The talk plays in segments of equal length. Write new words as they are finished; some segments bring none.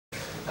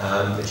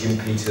the Jim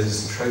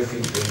Peters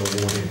Trophy being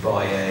awarded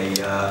by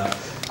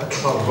a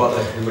club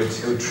runner who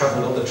had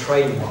travelled on the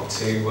train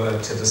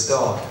to the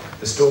start.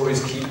 The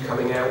stories keep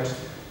coming out,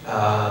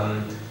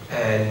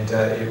 and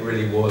it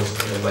really was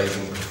an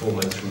amazing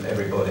performance from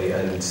everybody,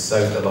 and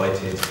so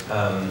delighted.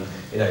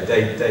 You know,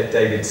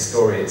 David's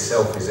story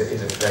itself is a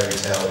fairy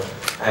tale,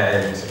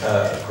 and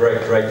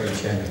great new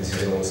champions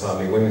in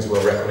alongside me. Women's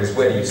world record is,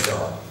 where do you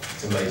start?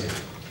 It's amazing.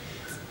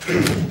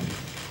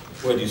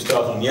 Where do you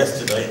start on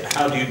yesterday?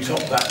 How do you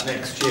top that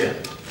next year?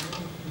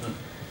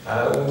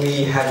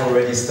 We have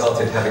already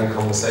started having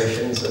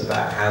conversations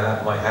about how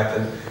that might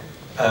happen.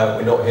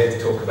 We're not here to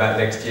talk about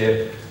next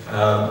year.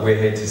 We're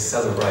here to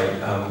celebrate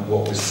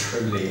what was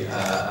truly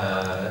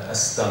a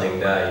stunning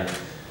day.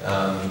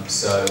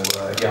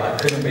 Yeah, I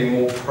couldn't be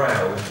more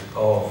proud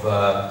of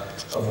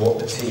what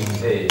the team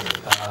did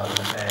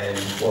and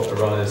what the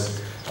runners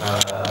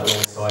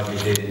alongside me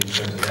did in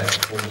terms of their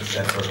performance,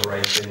 their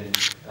preparation.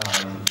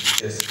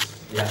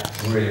 Yeah,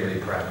 really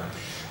proud.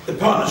 The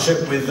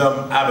partnership with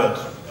Abbott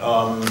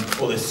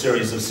for this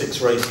series of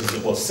 6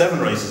 races, well 7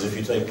 races if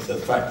you take the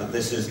fact that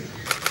this is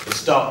the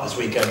start this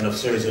weekend of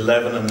Series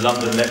 11 and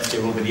London next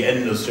year will be the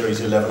end of Series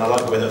 11. I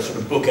like the way that sort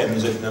of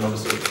bookends it and then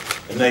obviously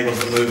enables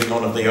the moving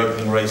on of the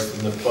opening race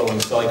in the following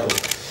cycle.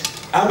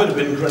 Abbott have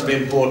been incredibly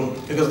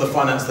important because of the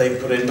finance they've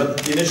put in, but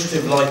the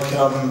initiative like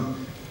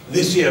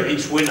this year,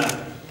 each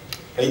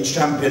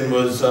champion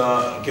was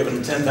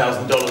given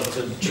 $10,000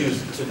 to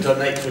choose to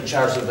donate to a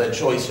charity of their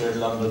choice here in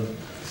London.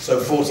 So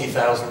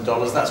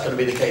 $40,000. That's going to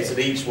be the case at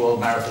each World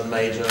Marathon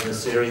Major in the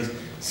Series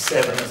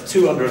 7. That's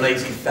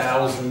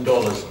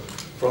 $280,000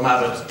 from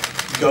Abbott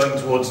going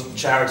towards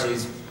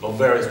charities of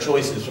various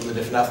choices from the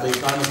different athletes.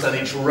 And I understand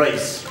each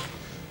race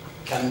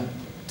can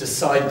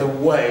decide the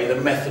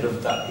method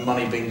of that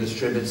money being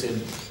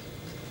distributed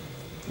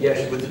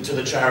to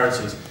the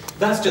charities.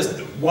 That's just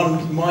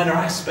one minor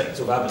aspect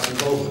of Abbott's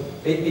involvement.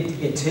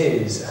 It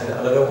is, and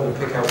I don't want to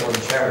pick out one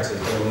charity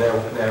that I'm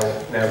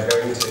now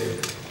going to.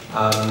 I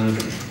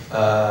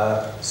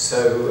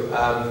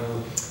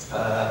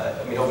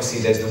mean, obviously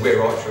there's the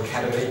Weir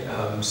Academy,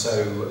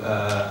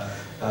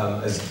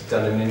 has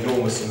done an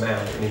enormous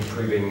amount in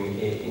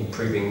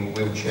improving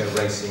wheelchair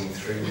racing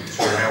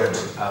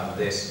throughout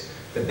this.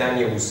 But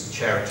Daniel's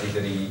charity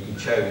that he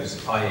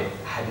chose, I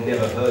had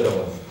never heard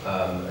of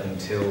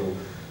until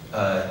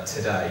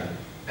today.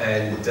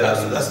 And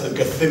that's the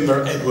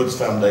Gathimba Edwards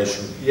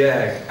Foundation.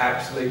 Yeah,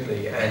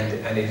 absolutely,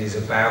 and it is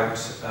about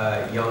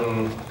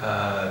young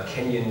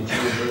Kenyan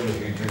children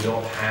who do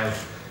not have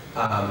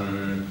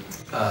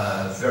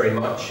very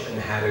much, and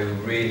how to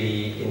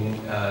really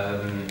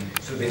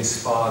sort of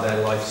inspire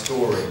their life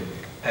story.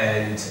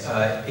 And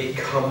it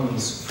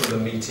comes from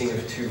a meeting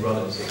of 2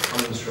 runners. It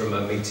comes from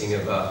a meeting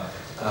of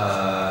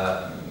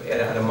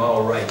at a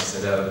mile race,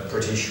 and a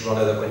British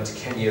runner that went to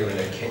Kenya and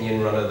a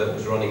Kenyan runner that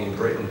was running in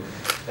Britain.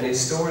 And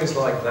it's stories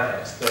like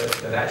that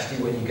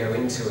actually, when you go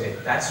into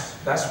it, that's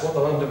what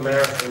the London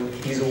Marathon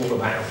is all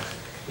about.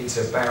 It's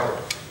about,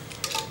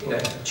 you know,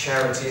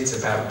 charity, it's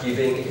about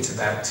giving, it's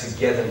about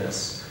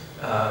togetherness.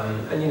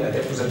 And you know,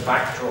 there was a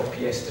backdrop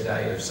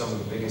yesterday of some of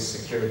the biggest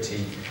security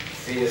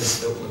fears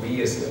that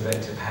we as an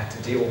event have had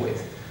to deal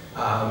with.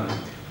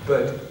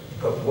 But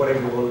what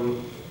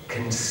everyone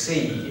can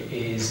see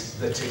is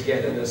the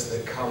togetherness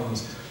that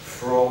comes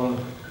from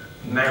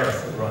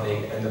marathon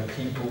running and the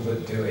people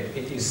that do it.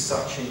 It is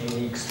such a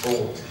unique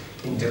sport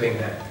in doing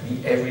that.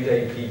 The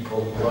everyday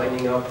people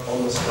lining up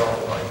on the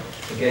start line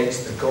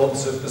against the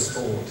gods of the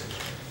sport.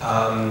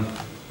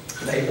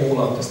 They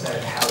all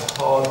understand how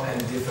hard and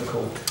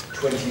difficult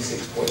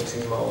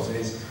 26.2 miles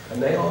is,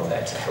 and they are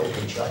there to help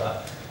each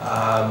other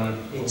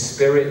in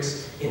spirit,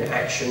 in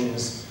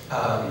actions,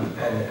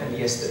 and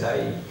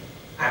yesterday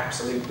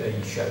absolutely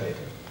showed it.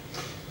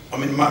 I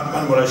mean,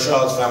 Manuel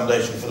Achard's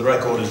foundation, for the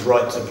record, is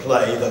Right to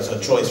Play. That's her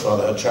choice,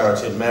 rather, her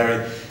charity. And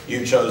Mary,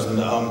 you've chosen,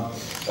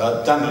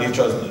 Daniel, you've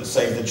chosen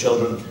Save the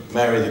Children.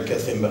 Mary, the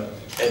Gathimba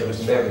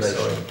Edwards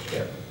Foundation.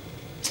 Yeah.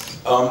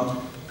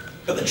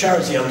 But the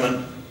charity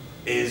element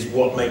is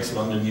what makes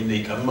London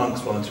unique,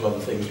 amongst 1 or 2 other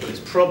things. But it's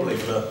probably,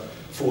 for the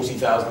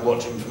 40,000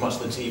 watching for much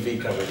of the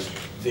TV coverage,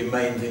 the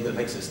main thing that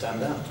makes it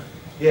stand out.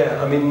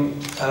 Yeah, I mean,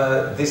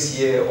 this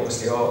year,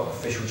 obviously, our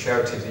official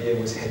charity of the year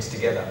was Heads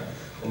Together.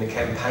 And the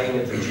campaign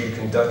of the Duke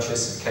and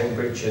Duchess of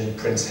Cambridge and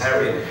Prince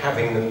Harry, and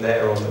having them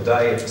there on the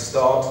day at the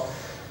start.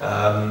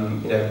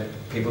 You know,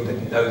 people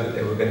didn't know that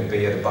they were going to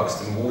be at a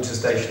Buxton water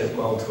station at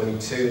mile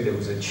 22. There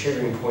was a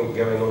cheering point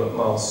going on at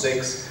mile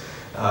 6.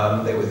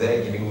 They were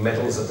there giving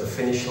medals at the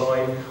finish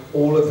line.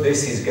 All of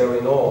this is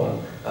going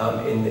on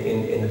in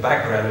the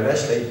background, and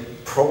actually,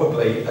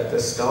 probably at the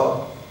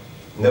start,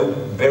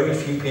 very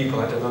few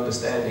people had an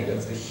understanding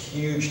of the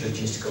huge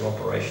logistical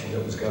operation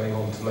that was going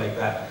on to make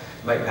that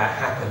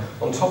happen.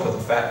 On top of the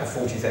fact that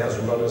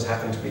 40,000 runners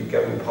happened to be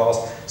going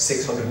past,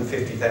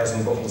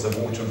 650,000 bottles of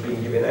water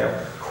being given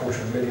out,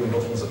 250,000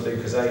 bottles of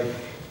Lucozade.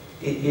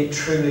 It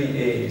truly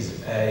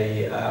is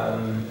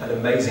an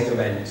amazing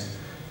event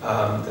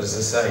that, as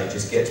I say,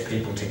 just gets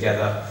people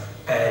together.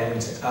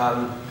 And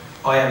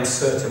I am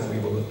certain we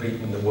will have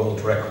beaten the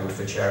world record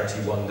for charity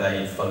one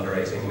day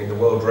fundraising. I mean, the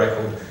world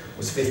record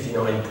was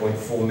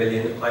 59.4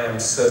 million. I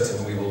am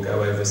certain we will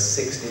go over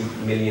 60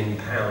 million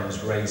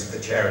pounds raised for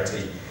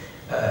charity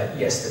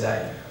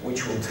yesterday,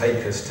 which will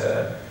take us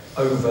to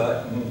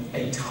over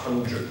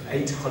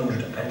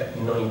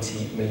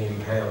 890 million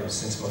pounds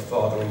since my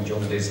father and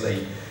John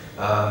Disley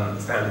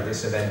founded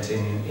this event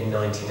in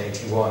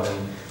 1981.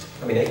 And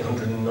I mean,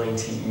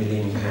 890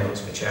 million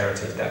pounds for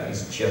charity, that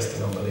is just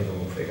an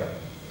unbelievable figure.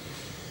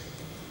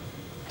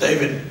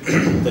 David,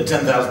 the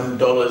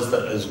 $10,000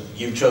 that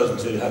you've chosen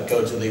to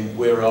go to the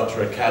Weir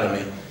Archer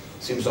Academy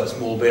seems like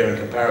small beer in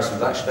comparison,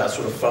 but actually that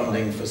sort of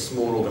funding for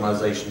small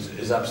organisations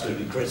is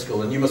absolutely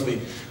critical, and you must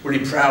be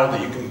really proud that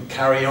you can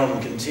carry on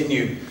and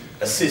continue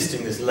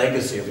assisting this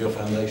legacy of your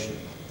foundation.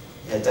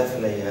 Yeah,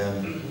 definitely.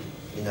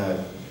 You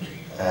know,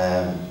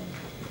 I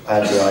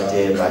had the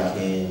idea back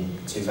in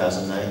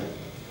 2008.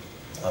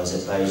 I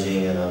was at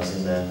Beijing and I was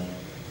in the,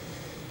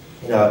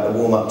 you know, at the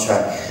warm-up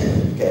track,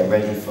 getting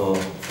ready for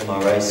my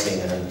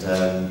racing, and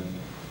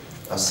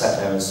I sat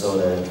there and saw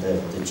the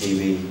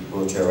GB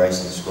wheelchair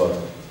racing squad,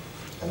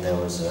 and there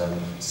was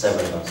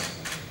 7 of us.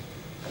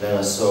 And then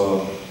I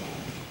saw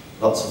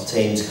lots of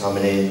teams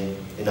coming in,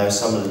 you know,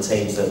 some of the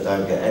teams that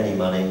don't get any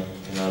money,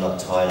 you know, like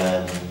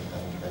Thailand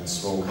and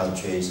small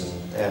countries, and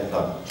they had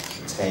like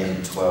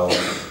 10, 12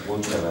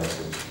 wheelchair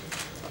racers.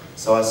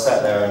 So I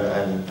sat there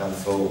and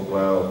thought,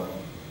 well,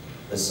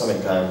 there's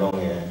something going wrong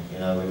here. You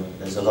know,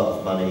 there's a lot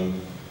of money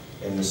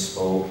in the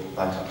sport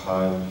back at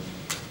home.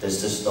 There's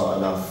just not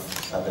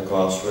enough at the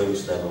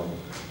grassroots level.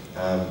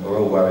 We're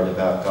all worried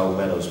about gold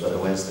medals, but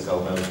where's the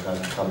gold medals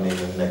coming in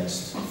the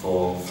next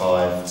 4,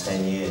 5,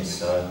 10 years?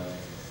 So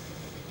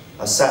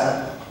I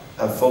sat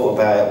and thought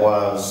about it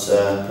while I was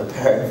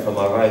preparing for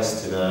my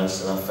race, to be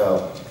honest, and I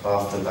felt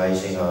after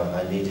Beijing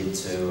I needed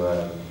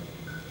to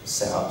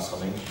set up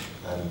something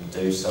and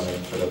do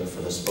something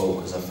for the sport,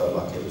 because I felt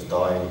like it was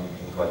dying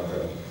in Great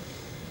Britain.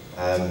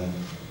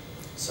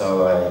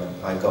 So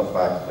I got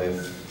back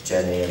with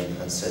Jenny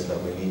and said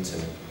that we need to,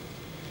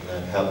 you know,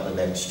 help the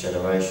next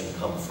generation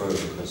come through,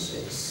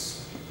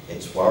 because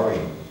it's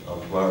worrying. I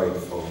was worried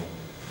for,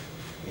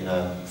 you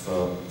know,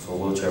 for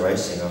wheelchair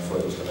racing. I thought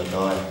it was going to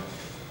die.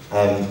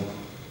 And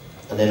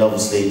then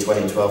obviously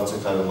 2012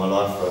 took over my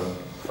life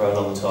for a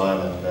long time,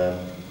 and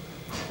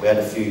we had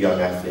a few young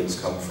athletes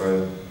come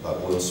through, like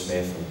Will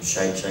Smith, and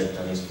Shake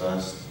done his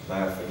first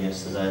marathon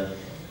yesterday.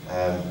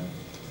 And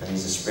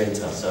he's a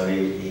sprinter, so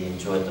he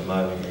enjoyed the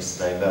moment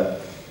yesterday.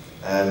 But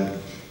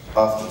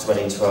after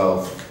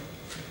 2012,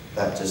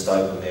 that just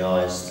opened the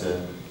eyes to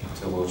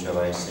wheelchair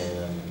racing,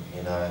 and,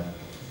 you know.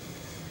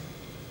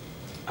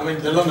 I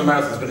mean, the London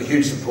Marathon's been a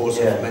huge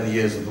supporter for many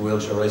years of the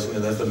wheelchair racing,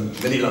 and there's the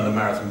Mini London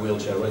Marathon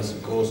wheelchair race,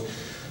 of course.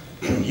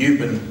 You've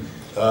been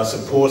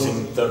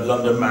supporting the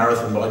London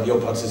Marathon by your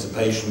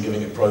participation,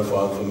 giving it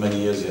profile for many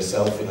years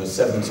yourself, you know,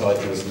 7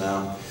 titles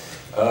now.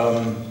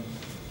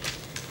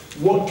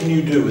 What can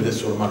you do with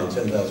this sort of money,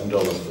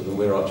 $10,000 for the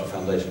Weir Archer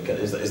Foundation?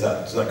 Does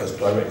that go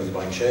directly to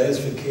buying chairs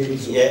for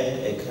kids? Or? Yeah,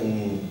 it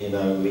can, you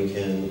know, we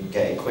can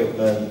get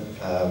equipment,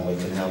 we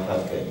can help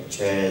out get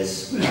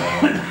chairs,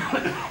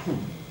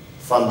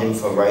 funding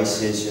for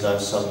races. You know,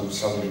 some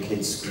of the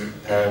kids'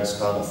 parents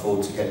can't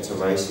afford to get to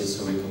races,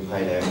 so we can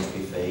pay their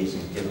entry fees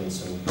and give them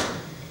some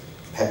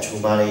petrol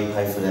money,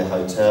 pay for their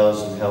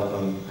hotels, and help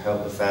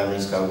the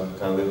families go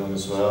with them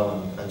as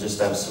well, and just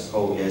have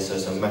support. Yeah, so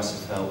it's a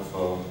massive help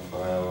for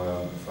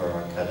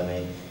our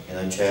academy. You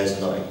know, chairs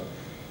are not,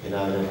 you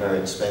know, they're very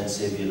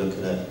expensive. You're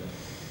looking at,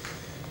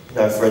 you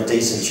know, for a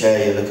decent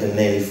chair, you're looking at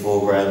nearly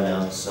 $4 grand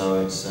now.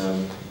 So it's,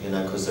 you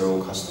know, because they're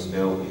all custom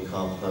built, you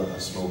can't put a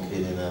small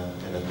kid in a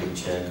big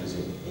chair because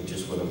it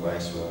just wouldn't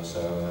race well.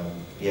 So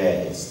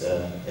yeah,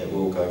 it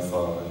will go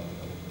far. I'm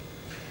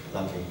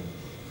lucky.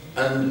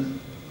 And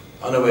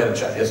I know we had a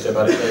chat yesterday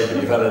about it,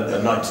 David. You've had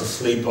a night to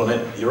sleep on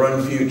it. Your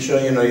own future,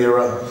 you know, you're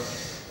a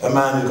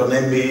man who's got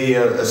an MBE,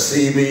 a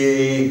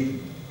CBE.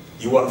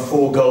 You won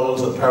 4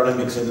 golds at the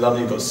Paralympics in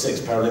London. You've got 6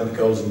 Paralympic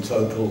golds in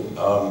total,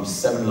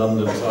 7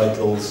 London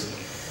titles.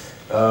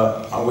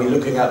 Are we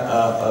looking at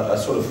a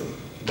sort of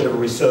bit of a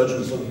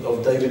resurgence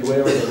of David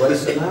Weir as a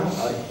racer now,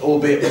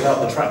 albeit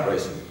without the track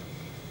racing?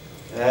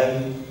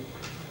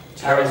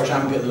 Paris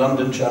champion,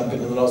 London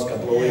champion in the last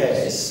couple of weeks.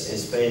 Yeah,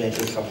 it's been a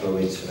good couple of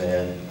weeks for me,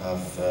 and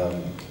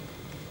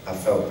I've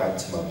felt back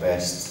to my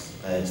best.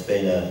 It's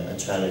been a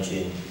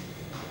challenging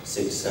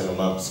 6-7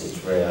 months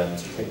since Rio.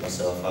 To pick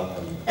myself up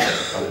and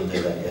come and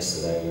do that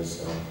yesterday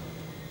was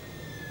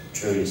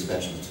truly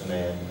special to me.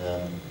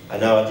 And I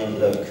know I didn't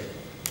look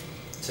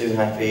too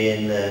happy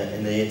in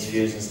the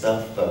interviews and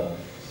stuff, but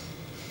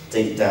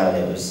deep down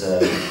it was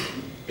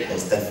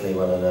it's definitely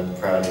one of the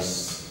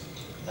proudest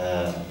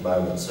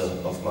moments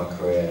of my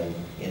career. And,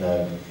 you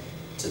know,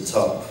 to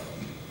top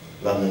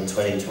London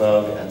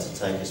 2012, it had to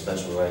take a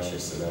special race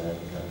yesterday, and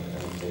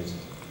it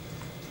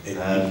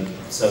did.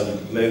 So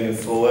moving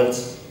forward,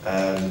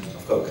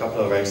 I've got a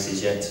couple of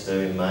races yet to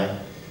do in May.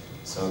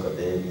 So I've got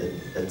the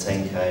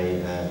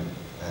 10K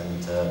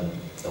and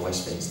the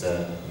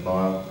Westminster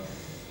Mile.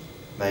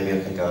 maybe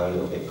I can go a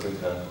little bit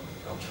quicker.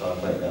 I'll try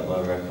and break that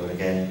world record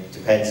again.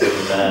 Depends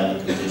on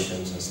the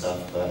conditions and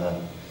stuff, but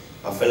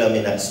I feel I'm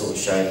in that sort of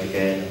shape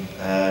again.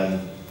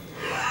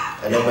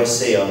 And then we'll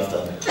see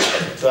after.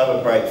 To have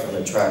a break from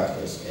the track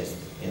is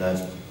you know,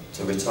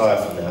 to retire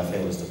from there, I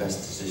think was the best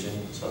decision,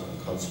 so I can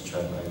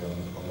concentrate maybe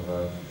on the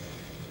road.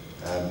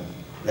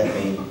 Let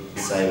me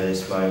savour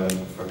this moment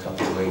for a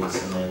couple of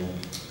weeks, and then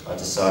I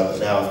decide that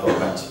now I've got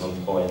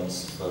maximum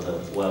points for the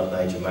World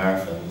Major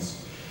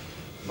Marathons.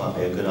 It might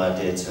be a good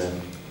idea to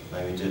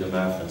maybe do the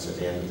marathons at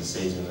the end of the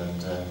season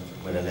and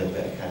win a little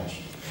bit of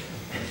cash.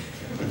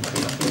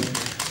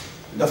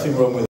 Nothing wrong with